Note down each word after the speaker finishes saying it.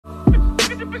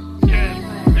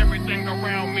Everything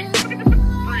around me.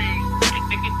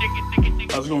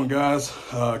 How's it going, guys?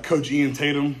 Coach Ian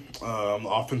Tatum. I'm the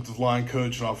offensive line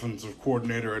coach and offensive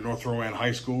coordinator at North Rowan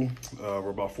High School.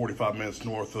 We're about 45 minutes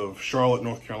north of Charlotte,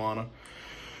 North Carolina.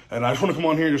 And I just want to come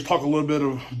on here and just talk a little bit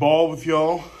of ball with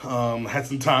y'all. I had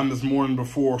some time this morning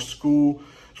before school.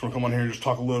 Just want to come on here and just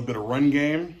talk a little bit of run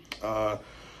game. I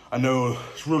know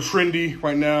it's real trendy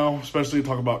right now, especially to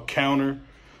talk about counter.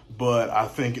 But I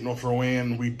think at North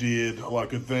Rowan, we did a lot of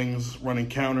good things running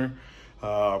counter.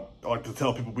 I like to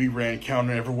tell people we ran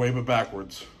counter every way but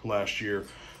backwards last year.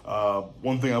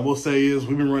 One thing I will say is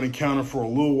we've been running counter for a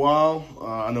little while.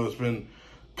 I know it's been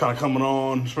kind of coming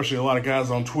on, especially a lot of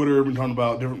guys on Twitter have been talking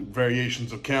about different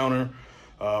variations of counter.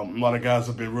 A lot of guys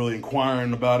have been really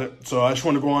inquiring about it. So I just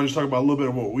want to go on and just talk about a little bit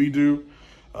of what we do.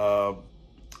 I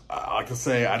like to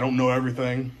say I don't know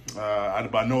everything.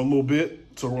 I know a little bit,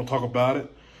 so we're going to talk about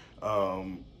it.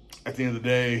 At the end of the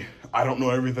day, I don't know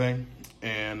everything.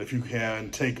 And if you can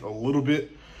take a little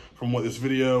bit from what this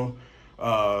video,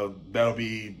 that'll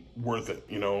be worth it,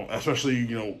 you know, especially,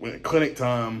 you know, when at clinic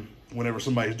time, whenever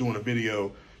somebody's doing a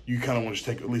video, you kind of want to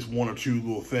take at least one or two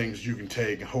little things you can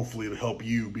take and hopefully it'll help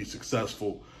you be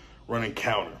successful running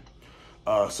counter.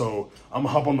 So I'm gonna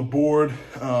hop on the board.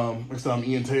 Next time, I'm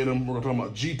Ian Tatum. We're gonna talk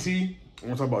about GT. We're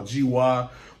gonna talk about GY,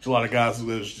 which a lot of guys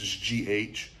there's just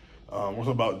GH. We're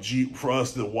talking about G, for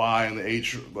us, the Y and the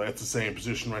H, that's the same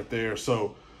position right there.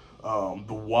 So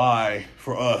the Y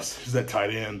for us is that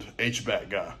tight end, H-back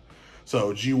guy.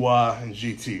 So GY and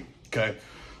GT, okay?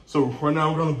 So right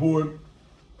now we're on the board.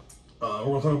 We're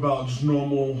gonna talk about just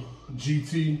normal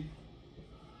GT,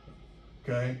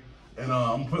 okay? And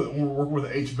we're working with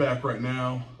the H-back right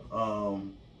now.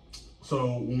 So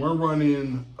when we're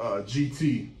running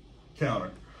GT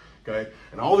counter, okay,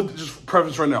 and just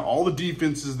preface right now, all the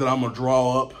defenses that I'm gonna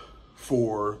draw up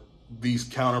for these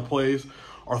counter plays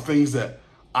are things that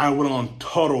I went on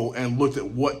Tuttle and looked at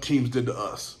what teams did to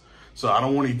us. So I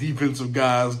don't want any defensive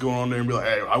guys going on there and be like,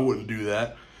 hey, I wouldn't do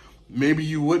that. Maybe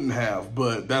you wouldn't have,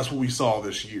 but that's what we saw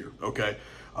this year, okay?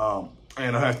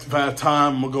 And if I have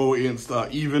time, I'm gonna go against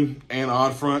even and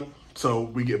odd front, so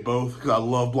we get both, because I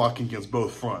love blocking against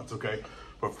both fronts, okay?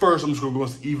 But first, I'm just gonna go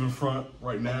with even front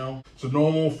right now. So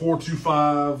normal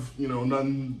 4-2-5, you know,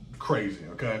 nothing crazy,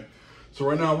 okay? So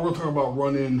right now, we're gonna talk about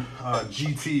running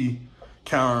GT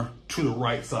counter to the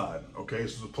right side, okay?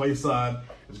 So the play side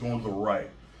is going to the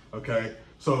right, okay?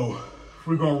 So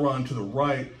we're gonna run to the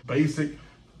right, basic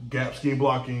gap scheme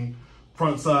blocking,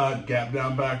 front side, gap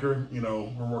down backer, you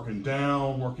know, we're working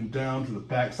down to the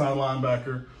backside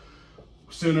linebacker,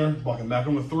 center, blocking back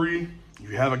on the 3. If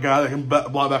you have a guy that can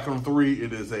block back on the 3,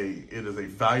 it is a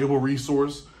valuable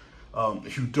resource.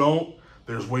 If you don't,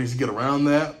 there's ways to get around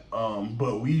that.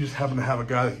 But we just happen to have a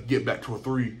guy that can get back to a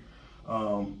 3.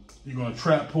 You're gonna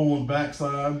trap pull on the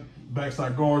backside.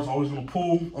 Backside guard's always gonna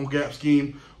pull on gap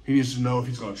scheme. He needs to know if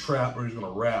he's gonna trap or he's gonna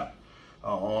wrap.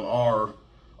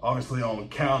 Obviously on the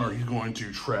counter, he's going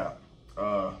to trap.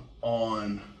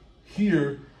 On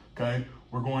here, okay,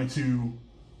 we're going to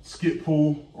skip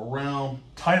pull around,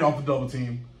 tight off the double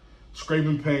team, scrape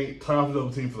and paint, tight off the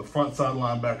double team for the front side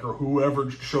linebacker or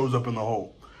whoever shows up in the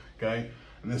hole, okay?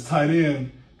 And this tight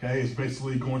end, okay, is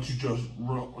basically going to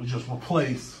just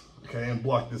replace, okay, and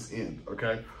block this end,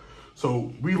 okay?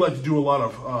 So we like to do a lot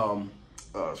of,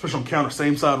 especially on counter,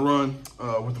 same side run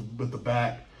with the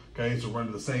back, okay? So run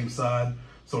to the same side.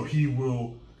 So he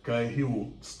will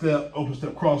open step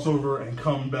crossover and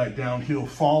come back downhill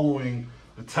following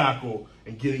the tackle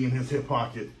and getting in his hip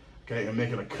pocket, okay, and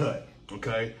making a cut,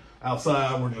 okay?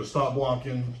 Outside, we're gonna stop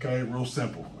blocking, okay, real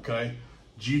simple, okay?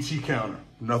 GT counter,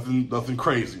 nothing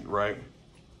crazy, right?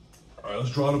 All right,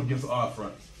 let's draw it up against the odd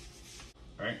front,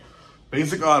 all right?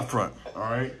 Basic odd front, all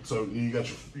right? So you got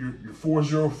your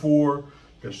 4-0-4, you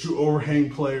got your 2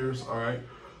 overhang players, all right?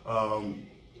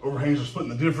 Overhangs are splitting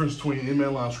the difference between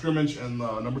in-man line of scrimmage and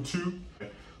number 2.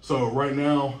 So right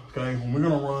now, okay, when we're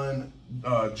gonna run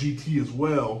GT as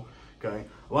well, okay,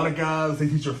 a lot of guys, they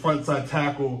teach their front side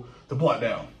tackle to block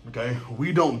down, okay?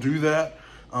 We don't do that.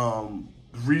 The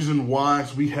reason why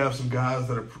is we have some guys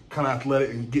that are kind of athletic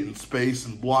and get in space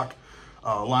and block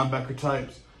linebacker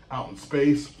types out in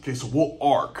space. Okay, so we'll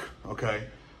arc, okay?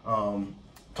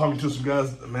 Talking to some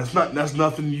guys, I mean, that's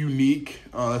nothing unique.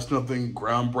 That's nothing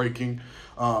groundbreaking.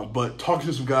 But talking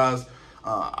to some guys,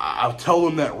 I'll tell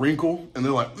them that wrinkle, and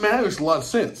they're like, man, that makes a lot of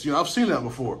sense. You know, I've seen that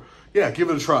before. Yeah, give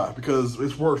it a try, because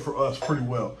it's worked for us pretty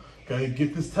well. Okay,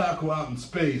 get this tackle out in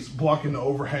space, blocking the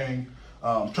overhang.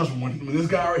 Trust me, when this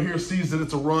guy right here sees that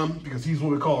it's a run, because he's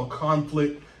what we call a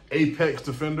conflict apex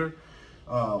defender,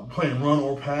 playing run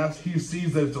or pass, he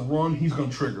sees that it's a run, he's going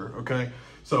to trigger, okay?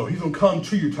 So he's going to come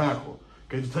to your tackle,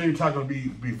 okay? Just tell your tackle to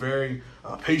be very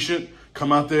patient,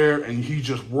 come out there, and he's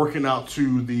just working out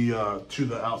to the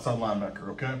outside linebacker,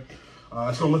 okay?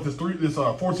 It's going to let this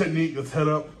 4 technique, that's head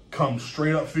up, come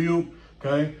straight up field,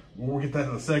 okay? We'll get that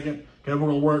in a second. Okay, we're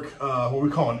going to work what we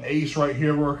call an ace right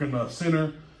here, working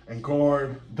center and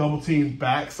guard, double team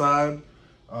backside.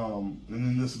 And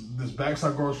then this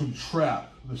backside guard is from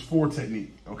trap, this 4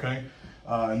 technique, okay?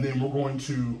 And then we're going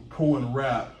to pull and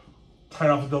wrap, tight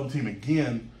off the double team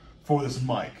again for this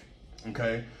mic,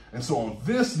 okay? And so on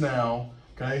this now,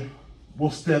 okay,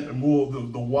 we'll step and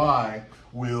the Y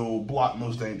will block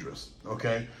most dangerous,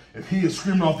 okay? If he is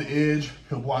screaming off the edge,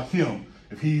 he'll block him.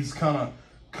 If he's kind of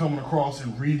coming across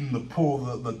and reading the pull,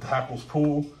 the tackle's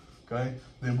pull, okay,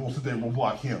 then we'll sit there and we'll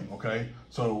block him, okay?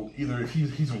 So either if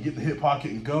he's gonna get in the hip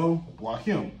pocket and go, block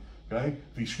him, okay?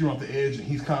 If he's screaming off the edge and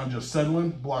he's kind of just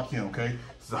settling, block him, okay?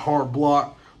 It's a hard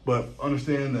block, but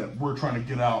understand that we're trying to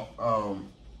get out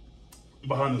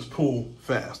behind this pull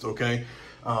fast, okay?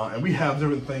 And we have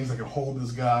different things that can hold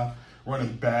this guy,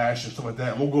 running bash and stuff like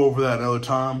that. And we'll go over that another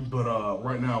time, but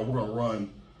right now we're gonna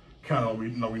run kind of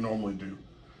what we normally do,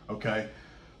 okay?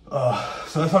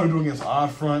 So that's how we do against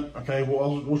odd front, okay?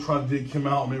 We'll try to dig him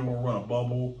out. Maybe we'll run a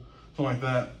bubble, something like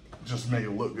that, just to make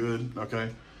it look good, okay?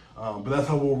 But that's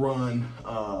how we'll run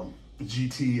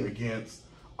GT against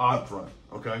odd front,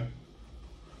 okay?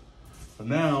 So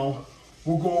now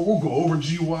we'll go over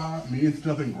GY. I mean, it's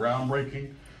nothing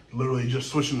groundbreaking. Literally just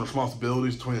switching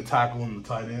responsibilities between the tackle and the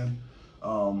tight end,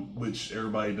 which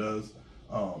everybody does.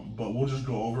 But we'll just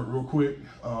go over it real quick.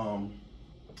 I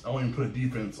won't even put a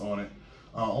defense on it.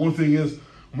 Only thing is,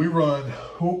 when we run,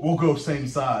 we'll go same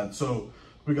side. So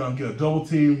we're gonna get a double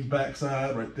team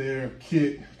backside right there,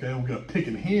 kick. Okay, we're gonna pick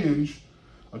and hinge,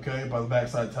 okay, by the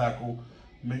backside tackle.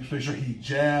 Make sure he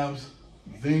jabs,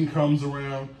 then comes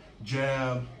around,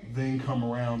 jab, then come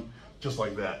around, just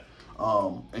like that.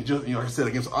 And just, like I said,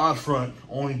 against odd front,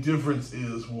 only difference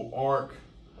is we'll arc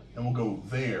and we'll go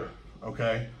there,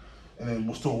 okay? And then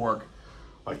we'll still work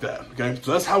like that, okay?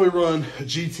 So that's how we run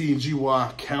GT and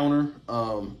GY counter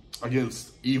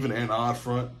against even and odd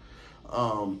front.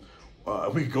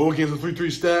 If we go against a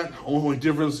 3-3 stack, only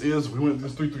difference is if we went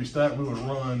this 3-3 stack, we would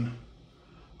run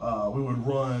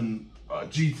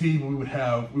GT, but we would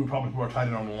probably put our tight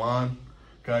end on the line,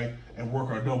 okay, and work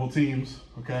our double teams,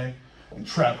 okay, and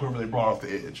trap whoever they brought off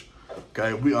the edge, okay.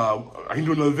 I can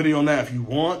do another video on that if you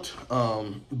want,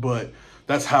 but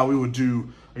that's how we would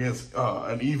do against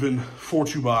an even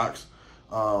 4-2 box.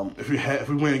 If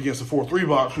we went against a 4-3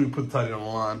 box, we would put the tight end on the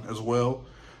line as well.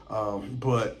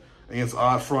 But against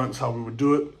odd fronts, how we would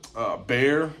do it,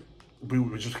 bear, we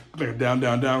would just make a down,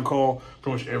 down, down call.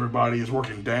 Pretty much everybody is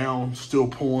working down, still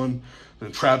pulling,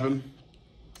 then trapping.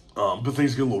 But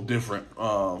things get a little different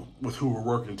with who we're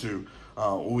working to.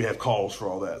 We have calls for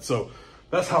all that. So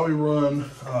that's how we run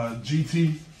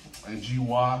GT and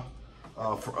GY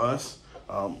for us.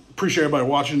 Appreciate everybody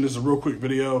watching. This is a real quick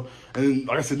video. And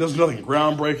like I said, there's nothing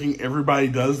groundbreaking. Everybody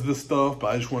does this stuff, but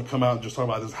I just want to come out and just talk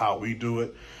about this, how we do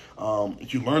it.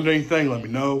 If you learned anything, let me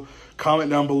know. Comment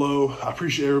down below. I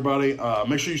appreciate everybody.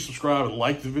 Make sure you subscribe and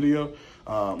like the video.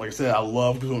 Like I said, I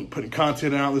love putting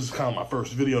content out. This is kind of my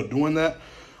first video doing that.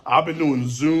 I've been doing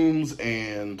Zooms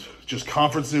and just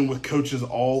conferencing with coaches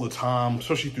all the time,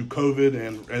 especially through COVID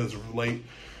and as of late,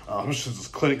 especially since it's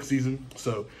clinic season.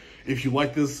 So if you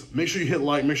like this, make sure you hit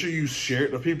like, make sure you share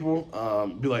it to people.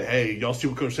 Be like, hey, y'all see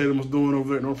what Coach Tatum was doing over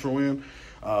there at North Carolina?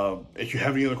 If you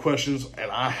have any other questions and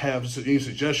I have any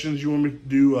suggestions you want me to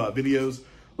do videos,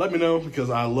 let me know, because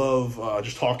I love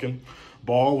just talking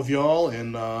ball with y'all.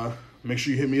 And make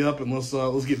sure you hit me up and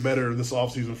let's get better this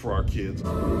offseason for our kids.